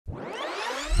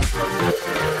Hello,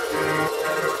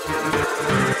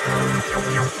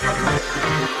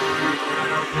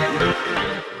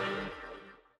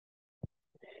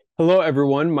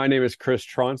 everyone. My name is Chris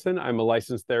Trondsen. I'm a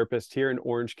licensed therapist here in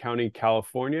Orange County,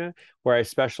 California, where I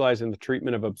specialize in the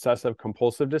treatment of obsessive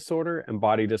compulsive disorder and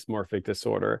body dysmorphic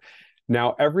disorder.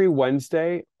 Now, every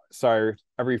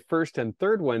first and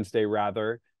third Wednesday,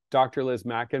 rather, Dr. Liz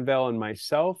McInvale and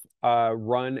myself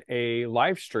run a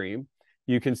live stream.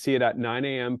 You can see it at 9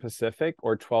 a.m. Pacific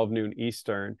or 12 noon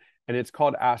Eastern, and it's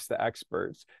called Ask the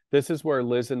Experts. This is where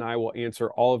Liz and I will answer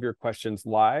all of your questions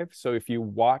live. So if you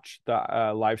watch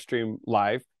the live stream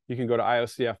live, you can go to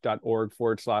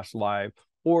iocf.org/live,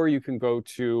 or you can go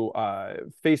to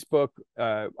Facebook,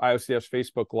 IOCF's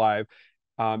Facebook Live,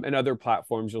 and other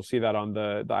platforms. You'll see that on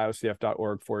the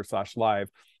iocf.org/live.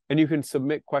 And you can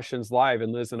submit questions live,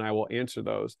 and Liz and I will answer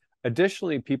those.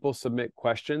 Additionally, people submit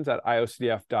questions at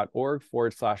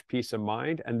iocf.org/peace of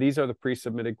mind. And these are the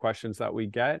pre-submitted questions that we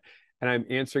get. And I'm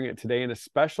answering it today in a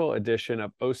special edition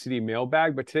of OCD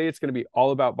Mailbag. But today it's going to be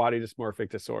all about body dysmorphic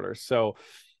disorder. So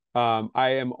I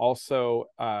am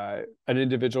also an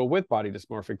individual with body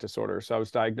dysmorphic disorder. So I was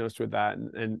diagnosed with that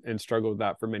and struggled with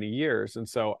that for many years. And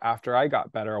so after I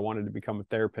got better, I wanted to become a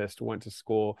therapist, went to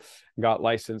school, got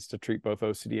licensed to treat both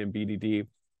OCD and BDD.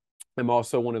 I'm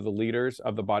also one of the leaders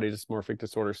of the Body Dysmorphic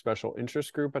Disorder Special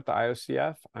Interest Group at the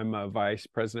IOCF. I'm a vice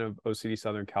president of OCD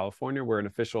Southern California. We're an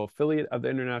official affiliate of the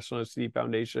International OCD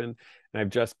Foundation, and I've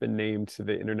just been named to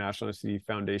the International OCD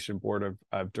Foundation Board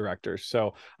of Directors.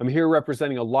 So I'm here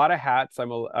representing a lot of hats. I'm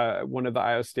one of the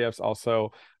IOCF's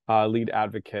also lead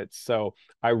advocates. So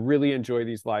I really enjoy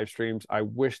these live streams. I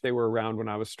wish they were around when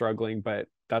I was struggling, but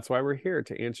that's why we're here,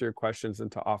 to answer your questions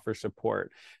and to offer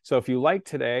support. So if you like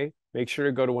today, make sure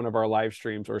to go to one of our live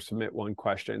streams or submit one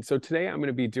question. So today I'm going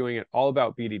to be doing it all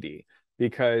about BDD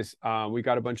because we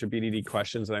got a bunch of BDD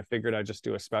questions, and I figured I'd just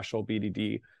do a special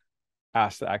BDD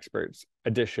Ask the Experts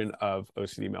edition of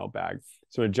OCD Mailbag.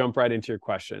 So I'm going to jump right into your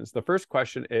questions. The first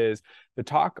question is, the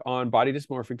talk on body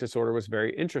dysmorphic disorder was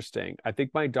very interesting. I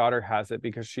think my daughter has it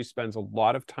because she spends a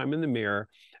lot of time in the mirror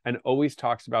and always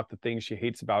talks about the things she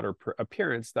hates about her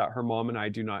appearance that her mom and I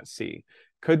do not see.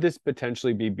 Could this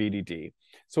potentially be BDD?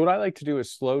 So what I like to do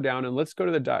is slow down and let's go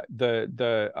to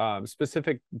the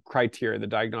specific criteria, the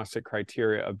diagnostic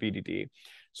criteria of BDD.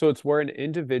 So it's where an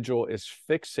individual is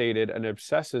fixated and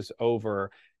obsesses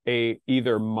over a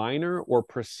either minor or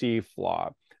perceived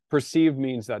flaw. Perceived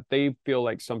means that they feel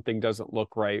like something doesn't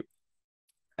look right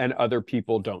and other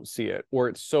people don't see it, or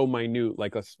it's so minute,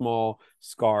 like a small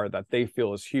scar that they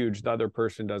feel is huge, the other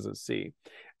person doesn't see.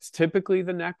 It's typically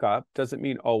the neck up, doesn't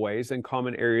mean always, and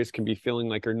common areas can be feeling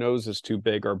like your nose is too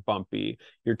big or bumpy,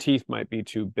 your teeth might be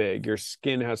too big, your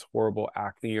skin has horrible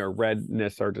acne or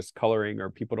redness or discoloring, or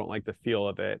people don't like the feel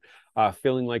of it,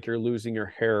 feeling like you're losing your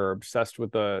hair or obsessed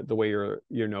with the way your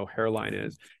hairline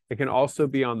is. It can also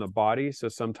be on the body, so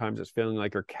sometimes it's feeling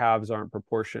like your calves aren't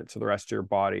proportionate to the rest of your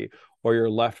body, or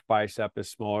your left bicep is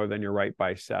smaller than your right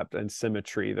bicep, and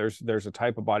symmetry. There's a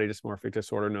type of body dysmorphic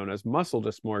disorder known as muscle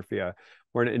dysmorphia,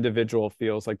 where an individual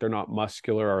feels like they're not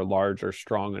muscular or large or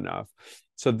strong enough.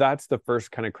 So that's the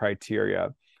first kind of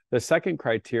criteria. The second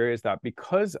criteria is that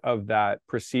because of that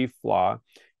perceived flaw,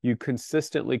 you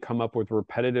consistently come up with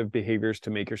repetitive behaviors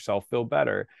to make yourself feel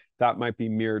better. That might be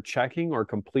mirror checking or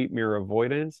complete mirror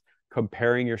avoidance,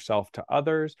 comparing yourself to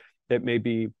others. It may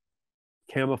be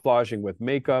camouflaging with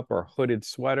makeup or hooded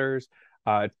sweaters,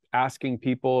 asking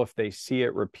people if they see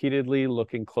it repeatedly,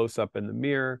 looking close up in the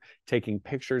mirror, taking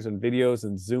pictures and videos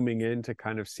and zooming in to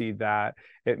kind of see that.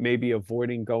 It may be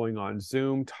avoiding going on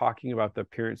Zoom, talking about the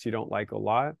appearance you don't like a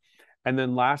lot. And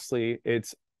then lastly,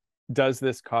 does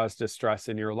this cause distress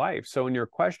in your life? So in your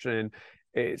question,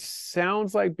 it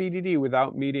sounds like BDD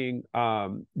without meeting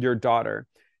your daughter.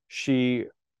 She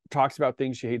talks about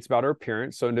things she hates about her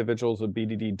appearance. So individuals with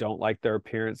BDD don't like their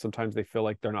appearance. Sometimes they feel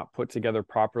like they're not put together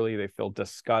properly. They feel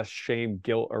disgust, shame,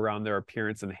 guilt around their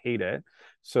appearance and hate it.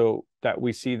 So that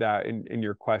we see that in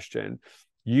your question.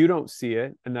 You don't see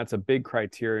it, and that's a big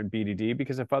criteria in BDD,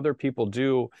 because if other people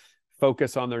do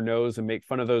focus on their nose and make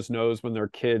fun of those nose when they're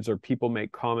kids, or people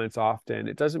make comments often,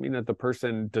 it doesn't mean that the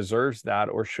person deserves that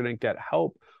or shouldn't get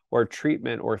help or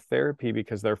treatment or therapy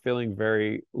because they're feeling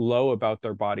very low about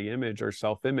their body image or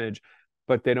self-image,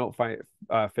 but they don't fit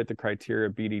the criteria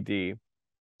of BDD.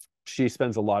 She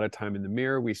spends a lot of time in the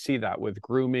mirror. We see that with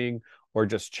grooming or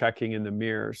just checking in the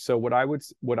mirror. So what I would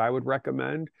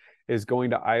recommend is going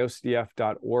to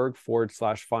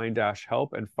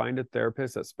iocdf.org/find-help and find a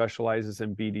therapist that specializes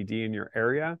in BDD in your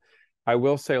area. I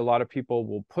will say a lot of people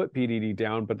will put BDD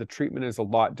down, but the treatment is a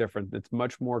lot different. It's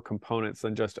much more components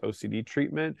than just OCD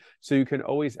treatment. So you can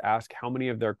always ask how many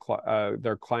of their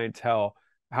clientele,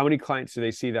 how many clients do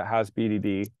they see that has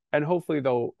BDD? And hopefully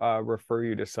they'll refer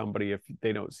you to somebody if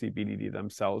they don't see BDD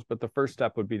themselves. But the first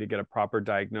step would be to get a proper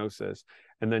diagnosis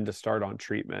and then to start on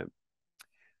treatment.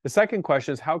 The second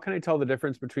question is, how can I tell the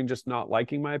difference between just not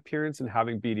liking my appearance and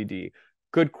having BDD?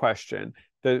 Good question.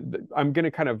 I'm going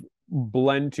to kind of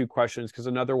blend two questions because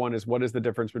another one is, what is the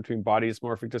difference between body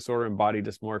dysmorphic disorder and body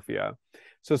dysmorphia?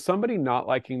 So somebody not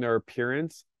liking their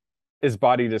appearance is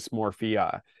body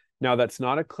dysmorphia. Now, that's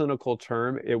not a clinical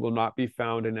term. It will not be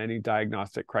found in any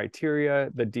diagnostic criteria.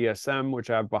 The DSM,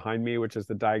 which I have behind me, which is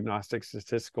the Diagnostic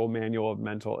Statistical Manual of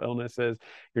Mental Illnesses,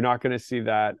 you're not going to see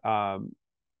that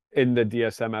in the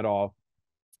DSM at all.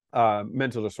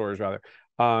 Mental disorders, rather.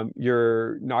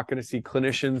 You're not going to see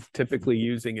clinicians typically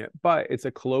using it, but it's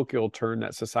a colloquial term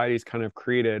that society's kind of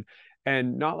created.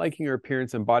 And not liking your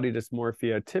appearance and body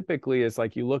dysmorphia typically is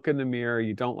like you look in the mirror,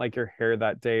 you don't like your hair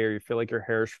that day, or you feel like your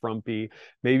hair is frumpy.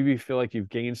 Maybe you feel like you've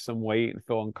gained some weight and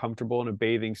feel uncomfortable in a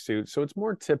bathing suit. So it's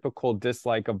more typical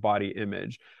dislike of body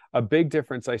image. A big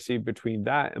difference I see between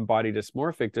that and body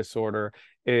dysmorphic disorder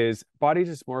is body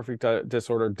dysmorphic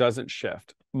disorder doesn't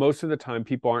shift. Most of the time,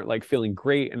 people aren't like feeling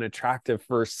great and attractive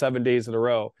for 7 days in a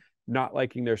row, not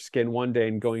liking their skin one day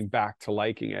and going back to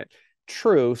liking it.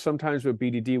 True, sometimes with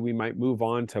BDD, we might move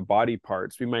on to body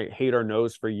parts. We might hate our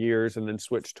nose for years and then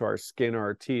switch to our skin or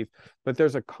our teeth, but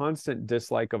there's a constant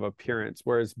dislike of appearance,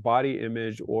 whereas body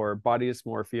image or body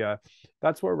dysmorphia,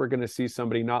 that's where we're going to see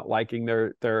somebody not liking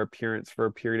their appearance for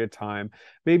a period of time.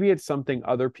 Maybe it's something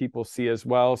other people see as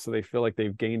well, so they feel like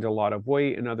they've gained a lot of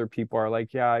weight, and other people are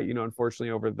like, yeah, you know,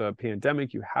 unfortunately, over the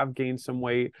pandemic, you have gained some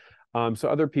weight. So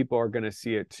other people are going to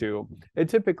see it too. It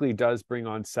typically does bring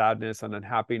on sadness and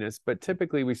unhappiness, but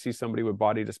typically we see somebody with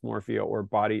body dysmorphia or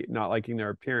body not liking their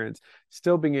appearance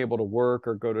still being able to work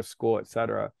or go to school,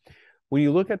 etc. When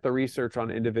you look at the research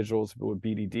on individuals with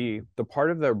BDD, the part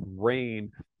of their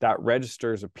brain that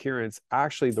registers appearance,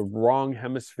 actually the wrong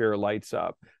hemisphere lights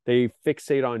up. They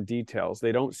fixate on details.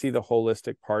 They don't see the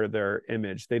holistic part of their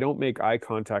image. They don't make eye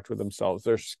contact with themselves.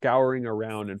 They're scouring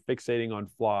around and fixating on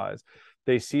flaws.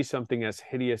 They see something as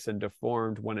hideous and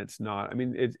deformed when it's not. I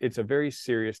mean, it's a very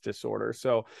serious disorder.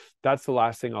 So that's the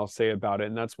last thing I'll say about it.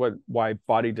 And that's why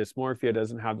body dysmorphia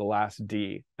doesn't have the last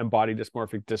D and body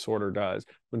dysmorphic disorder does.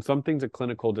 When something's a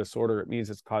clinical disorder, it means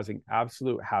it's causing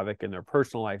absolute havoc in their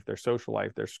personal life, their social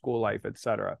life, their school life,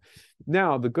 etc.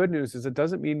 Now, the good news is it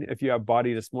doesn't mean if you have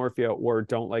body dysmorphia or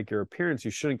don't like your appearance,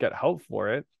 you shouldn't get help for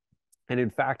it. And in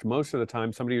fact, most of the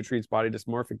time, somebody who treats body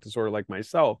dysmorphic disorder like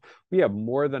myself, we have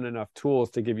more than enough tools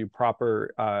to give you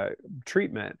proper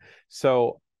treatment.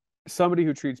 So somebody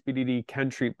who treats BDD can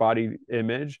treat body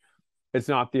image. It's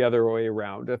not the other way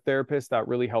around. A therapist that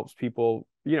really helps people,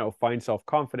 you know, find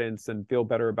self-confidence and feel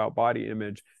better about body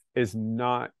image is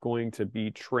not going to be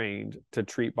trained to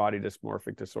treat body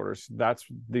dysmorphic disorders. That's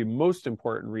the most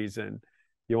important reason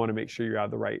you want to make sure you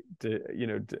have the right,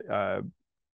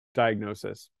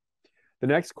 diagnosis. The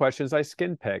next question is, I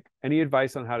skin pick. Any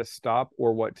advice on how to stop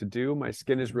or what to do? My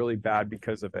skin is really bad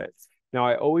because of it. Now,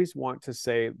 I always want to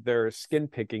say there's skin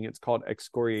picking. It's called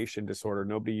excoriation disorder.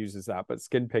 Nobody uses that, but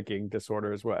skin picking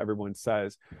disorder is what everyone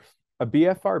says. A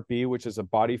BFRB, which is a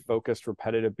body-focused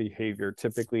repetitive behavior,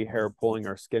 typically hair pulling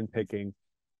or skin picking.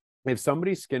 If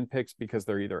somebody skin picks because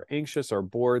they're either anxious or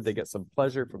bored, they get some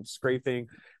pleasure from scraping,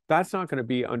 that's not going to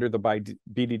be under the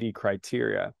BDD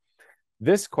criteria.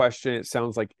 This question, it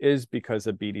sounds like, is because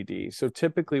of BDD. So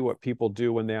typically what people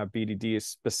do when they have BDD is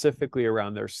specifically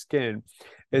around their skin,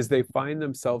 is they find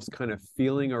themselves kind of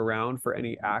feeling around for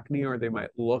any acne, or they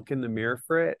might look in the mirror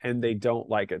for it and they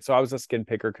don't like it. So I was a skin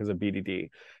picker because of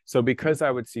BDD. So because I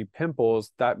would see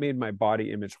pimples, that made my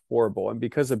body image horrible. And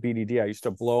because of BDD, I used to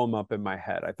blow them up in my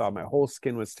head. I thought my whole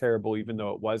skin was terrible, even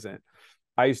though it wasn't.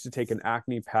 I used to take an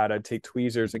acne pad, I'd take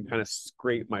tweezers and kind of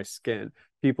scrape my skin.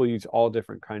 People use all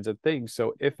different kinds of things.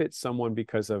 So if it's someone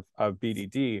because of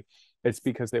BDD, it's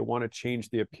because they want to change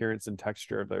the appearance and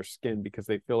texture of their skin because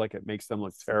they feel like it makes them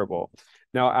look terrible.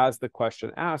 Now, as the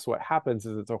question asks, what happens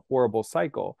is it's a horrible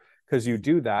cycle because you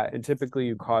do that and typically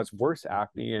you cause worse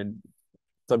acne and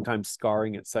sometimes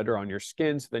scarring, etc., on your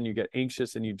skin. So then you get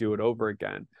anxious and you do it over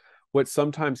again. What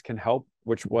sometimes can help,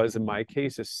 which was in my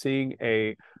case, is seeing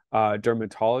a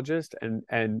dermatologist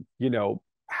and you know,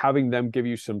 having them give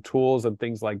you some tools and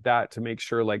things like that to make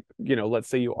sure, like, you know, let's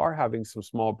say you are having some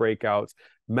small breakouts,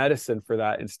 medicine for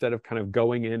that instead of kind of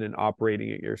going in and operating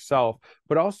it yourself.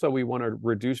 But also we want to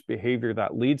reduce behavior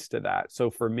that leads to that.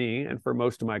 So for me and for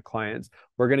most of my clients,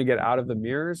 we're going to get out of the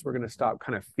mirrors. We're going to stop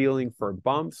kind of feeling for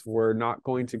bumps. We're not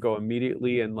going to go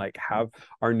immediately and like have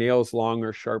our nails long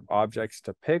or sharp objects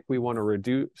to pick. We want to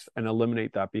reduce and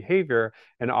eliminate that behavior.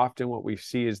 And often what we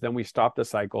see is then we stop the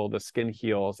cycle, the skin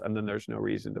heals, and then there's no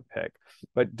reason to pick.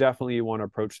 But definitely you want to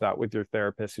approach that with your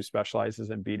therapist who specializes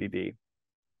in BDD.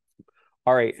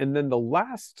 All right. And then the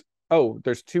last,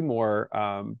 there's two more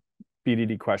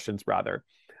BDD questions rather.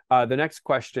 The next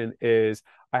question is,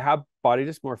 I have body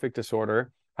dysmorphic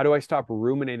disorder. How do I stop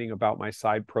ruminating about my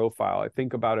side profile? I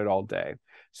think about it all day.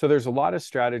 So there's a lot of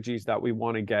strategies that we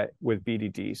want to get with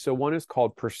BDD. So one is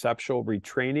called perceptual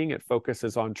retraining. It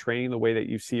focuses on training the way that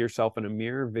you see yourself in a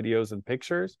mirror, videos, and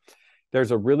pictures.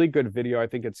 There's a really good video, I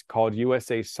think it's called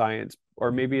USA Science,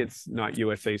 or maybe it's not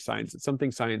USA Science, it's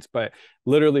something science, but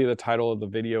literally the title of the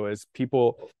video is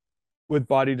People with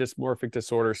Body Dysmorphic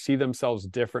Disorder See Themselves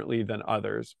Differently Than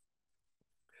Others.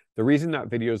 The reason that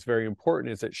video is very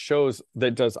important is it shows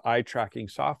that does eye tracking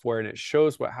software, and it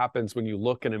shows what happens when you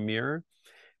look in a mirror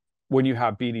when you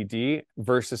have BDD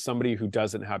versus somebody who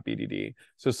doesn't have BDD.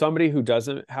 So somebody who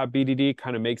doesn't have BDD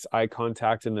kind of makes eye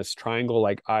contact in this triangle,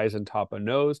 like eyes and top of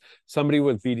nose. Somebody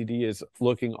with BDD is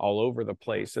looking all over the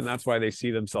place, and that's why they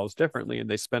see themselves differently, and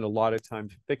they spend a lot of time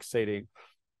fixating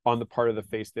on the part of the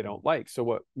face they don't like. So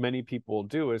what many people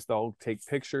do is they'll take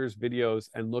pictures, videos,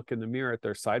 and look in the mirror at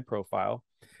their side profile.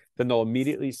 Then they'll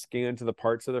immediately scan to the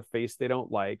parts of their face they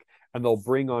don't like, and they'll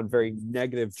bring on very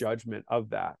negative judgment of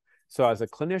that. So as a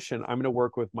clinician, I'm going to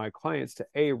work with my clients to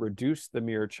reduce the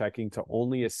mirror checking to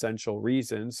only essential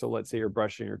reasons. So let's say you're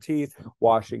brushing your teeth,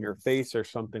 washing your face, or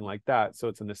something like that. So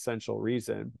it's an essential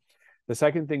reason. The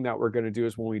second thing that we're going to do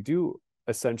is when we do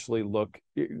essentially look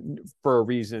for a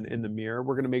reason in the mirror,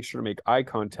 we're going to make sure to make eye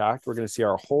contact. We're going to see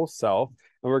our whole self,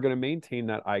 and we're going to maintain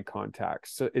that eye contact.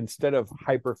 So instead of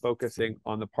hyper focusing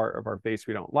on the part of our face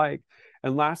we don't like.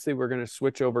 And lastly, we're going to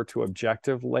switch over to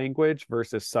objective language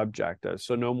versus subjective.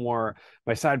 So no more,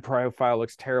 my side profile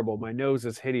looks terrible, my nose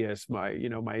is hideous, my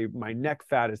neck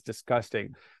fat is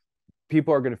disgusting.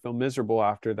 People are going to feel miserable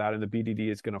after that, and the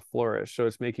BDD is going to flourish. So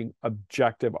it's making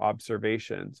objective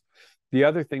observations. The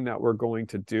other thing that we're going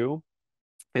to do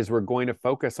is we're going to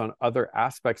focus on other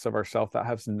aspects of ourselves that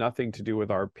has nothing to do with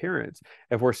our appearance.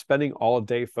 If we're spending all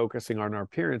day focusing on our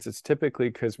appearance, it's typically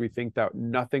because we think that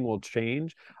nothing will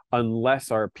change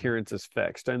unless our appearance is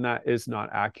fixed. And that is not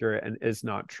accurate and is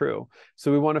not true.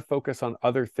 So we want to focus on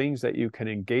other things that you can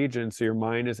engage in so your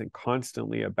mind isn't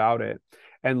constantly about it.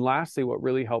 And lastly, what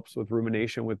really helps with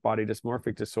rumination with body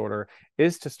dysmorphic disorder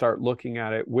is to start looking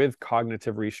at it with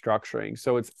cognitive restructuring.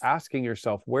 So it's asking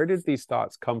yourself, where did these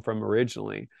thoughts come from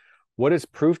originally? What is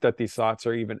proof that these thoughts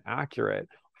are even accurate?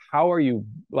 How are you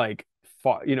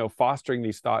fostering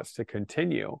these thoughts to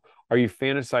continue? Are you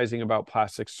fantasizing about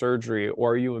plastic surgery,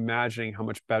 or are you imagining how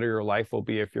much better your life will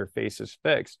be if your face is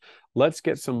fixed? Let's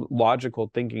get some logical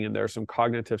thinking in there, some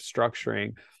cognitive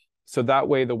structuring. So that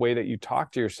way, the way that you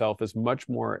talk to yourself is much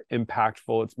more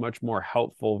impactful. It's much more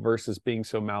helpful versus being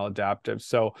so maladaptive.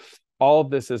 So all of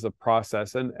this is a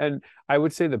process. And I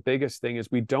would say the biggest thing is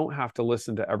we don't have to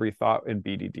listen to every thought in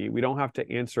BDD. We don't have to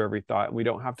answer every thought, and we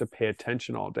don't have to pay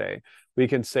attention all day. We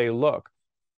can say, look,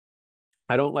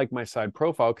 I don't like my side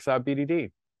profile because I have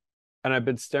BDD. And I've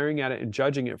been staring at it and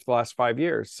judging it for the last 5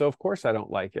 years. So of course I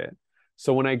don't like it.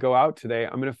 So when I go out today,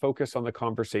 I'm going to focus on the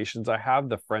conversations I have,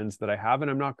 the friends that I have, and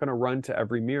I'm not going to run to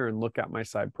every mirror and look at my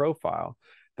side profile.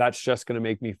 That's just going to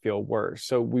make me feel worse.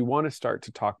 So we want to start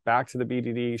to talk back to the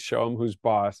BDD, show them who's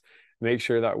boss, make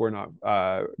sure that we're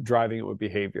not driving it with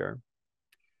behavior.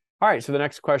 All right, so the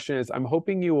next question is, I'm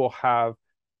hoping you will have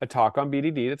a talk on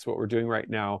BDD, that's what we're doing right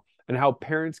now, and how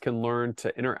parents can learn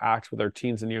to interact with their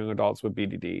teens and young adults with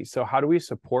BDD. So how do we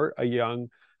support a young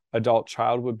adult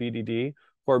child with BDD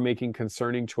who are making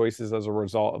concerning choices as a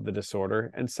result of the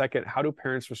disorder? And second, how do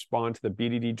parents respond to the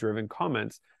BDD-driven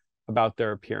comments about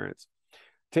their appearance?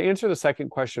 To answer the second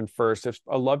question first, if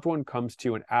a loved one comes to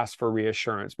you and asks for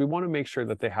reassurance, we want to make sure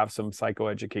that they have some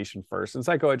psychoeducation first. And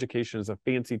psychoeducation is a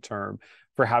fancy term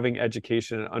for having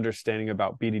education and understanding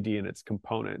about BDD and its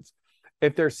components.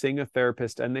 If they're seeing a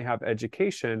therapist and they have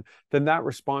education, then that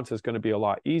response is going to be a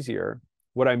lot easier.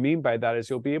 What I mean by that is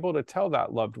you'll be able to tell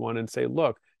that loved one and say,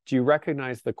 look, do you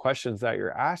recognize the questions that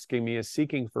you're asking me as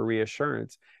seeking for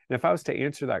reassurance? And if I was to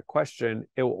answer that question,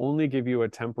 it will only give you a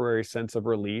temporary sense of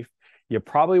relief. You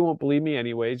probably won't believe me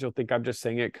anyways. You'll think I'm just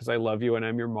saying it because I love you and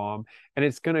I'm your mom. And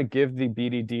it's going to give the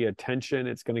BDD attention.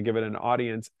 It's going to give it an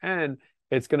audience. And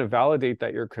it's going to validate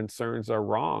that your concerns are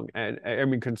wrong. And I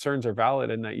mean, concerns are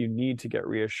valid and that you need to get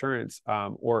reassurance,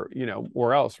 or, you know,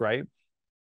 or else, right?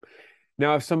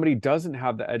 Now, if somebody doesn't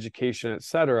have the education, et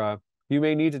cetera, you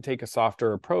may need to take a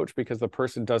softer approach because the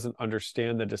person doesn't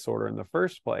understand the disorder in the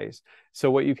first place.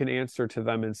 So what you can answer to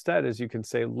them instead is you can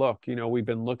say, look, you know, we've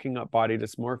been looking up body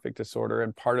dysmorphic disorder,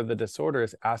 and part of the disorder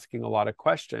is asking a lot of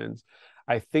questions.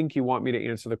 I think you want me to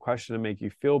answer the question and make you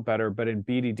feel better, but in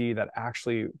BDD that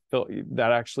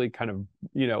actually kind of,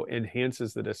 you know,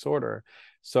 enhances the disorder.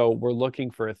 So we're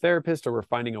looking for a therapist, or we're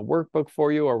finding a workbook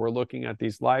for you, or we're looking at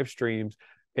these live streams.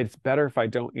 It's better if I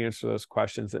don't answer those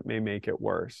questions. It may make it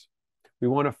worse. We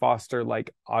want to foster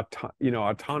like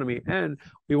autonomy, and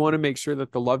we want to make sure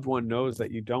that the loved one knows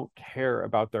that you don't care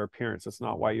about their appearance. It's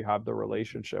not why you have the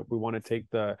relationship. We want to take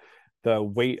the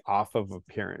weight off of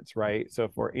appearance, right? So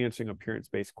if we're answering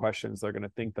appearance-based questions, they're going to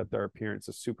think that their appearance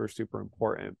is super, super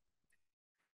important.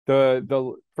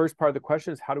 The first part of the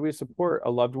question is, how do we support a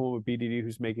loved one with BDD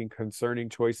who's making concerning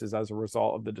choices as a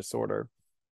result of the disorder?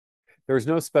 There's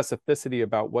no specificity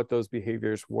about what those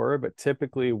behaviors were, but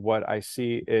typically what I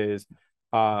see is,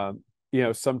 you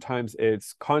know, sometimes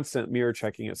it's constant mirror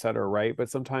checking, et cetera, right? But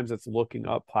sometimes it's looking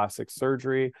up plastic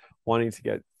surgery, wanting to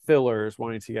get fillers,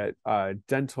 wanting to get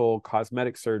dental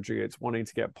cosmetic surgery, it's wanting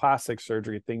to get plastic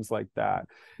surgery, things like that.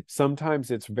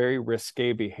 Sometimes it's very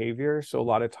risque behavior. So a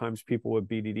lot of times people with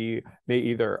BDD may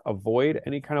either avoid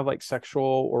any kind of like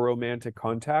sexual or romantic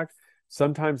contact.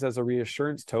 Sometimes as a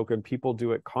reassurance token, people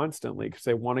do it constantly because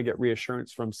they want to get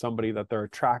reassurance from somebody that they're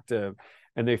attractive,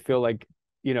 and they feel like,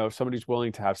 you know, if somebody's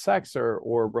willing to have sex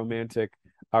or romantic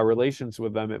relations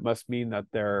with them, it must mean that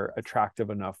they're attractive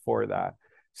enough for that.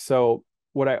 So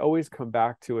what I always come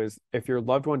back to is, if your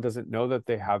loved one doesn't know that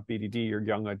they have BDD, your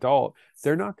young adult,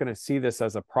 they're not going to see this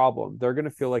as a problem. They're going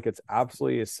to feel like it's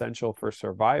absolutely essential for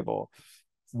survival.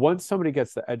 Once somebody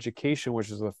gets the education, which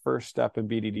is the first step in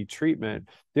BDD treatment,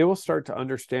 they will start to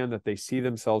understand that they see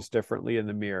themselves differently in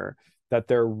the mirror, that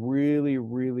they're really,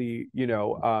 really, you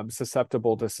know,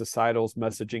 susceptible to societal's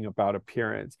messaging about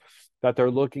appearance, that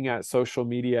they're looking at social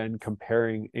media and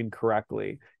comparing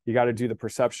incorrectly. You got to do the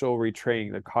perceptual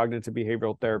retraining, the cognitive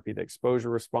behavioral therapy, the exposure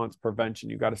response prevention.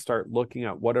 You got to start looking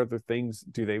at what other things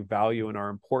do they value and are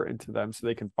important to them so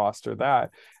they can foster that.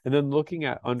 And then looking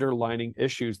at underlying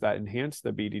issues that enhance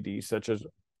the BDD, such as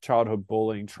childhood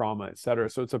bullying, trauma, et cetera.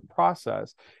 So it's a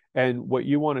process. And what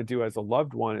you want to do as a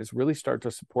loved one is really start to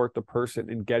support the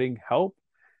person in getting help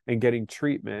and getting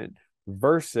treatment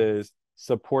versus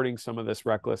supporting some of this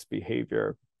reckless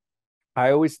behavior.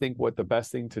 I always think what the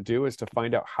best thing to do is to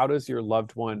find out, how does your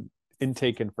loved one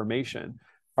intake information?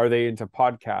 Are they into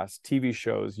podcasts, TV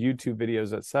shows, YouTube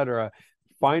videos, etc.?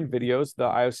 Find videos. The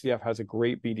IOCDF has a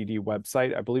great BDD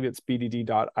website. I believe it's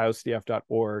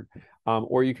bdd.iocdf.org,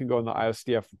 or you can go on the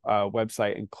IOCDF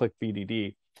website and click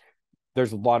BDD.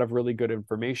 There's a lot of really good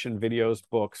information, videos,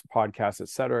 books, podcasts,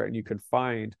 etc., and you can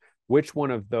find which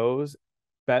one of those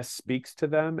best speaks to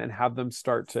them and have them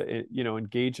start to, you know,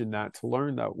 engage in that, to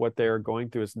learn that what they are going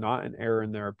through is not an error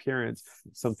in their appearance,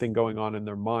 something going on in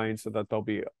their mind, so that they'll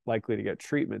be likely to get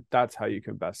treatment. That's how you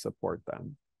can best support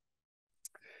them.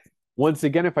 Once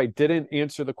again, if I didn't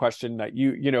answer the question that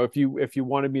you know, if you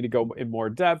wanted me to go in more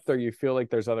depth, or you feel like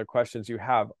there's other questions you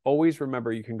have, always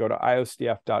remember you can go to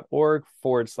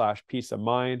iocdf.org/peace of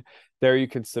mind. There you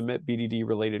can submit BDD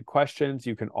related questions.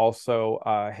 You can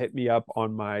also hit me up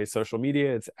on my social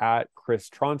media. It's at Chris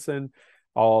Trondsen.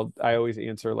 I always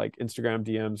answer like Instagram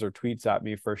DMs or tweets at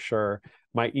me for sure.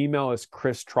 My email is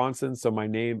Chris Trondsen, so my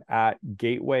name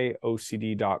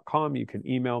 @gatewayocd.com. You can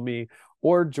email me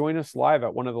or join us live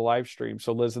at one of the live streams.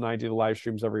 So Liz and I do the live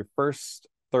streams every first,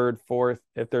 third, fourth.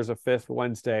 If there's a fifth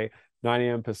Wednesday, 9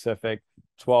 a.m. Pacific,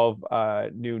 12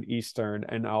 noon Eastern,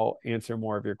 and I'll answer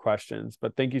more of your questions.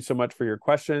 But thank you so much for your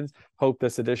questions. Hope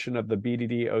this edition of the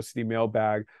BDD OCD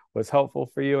Mailbag was helpful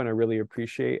for you, and I really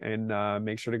appreciate. And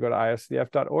make sure to go to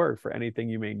iocdf.org for anything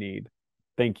you may need.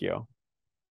 Thank you.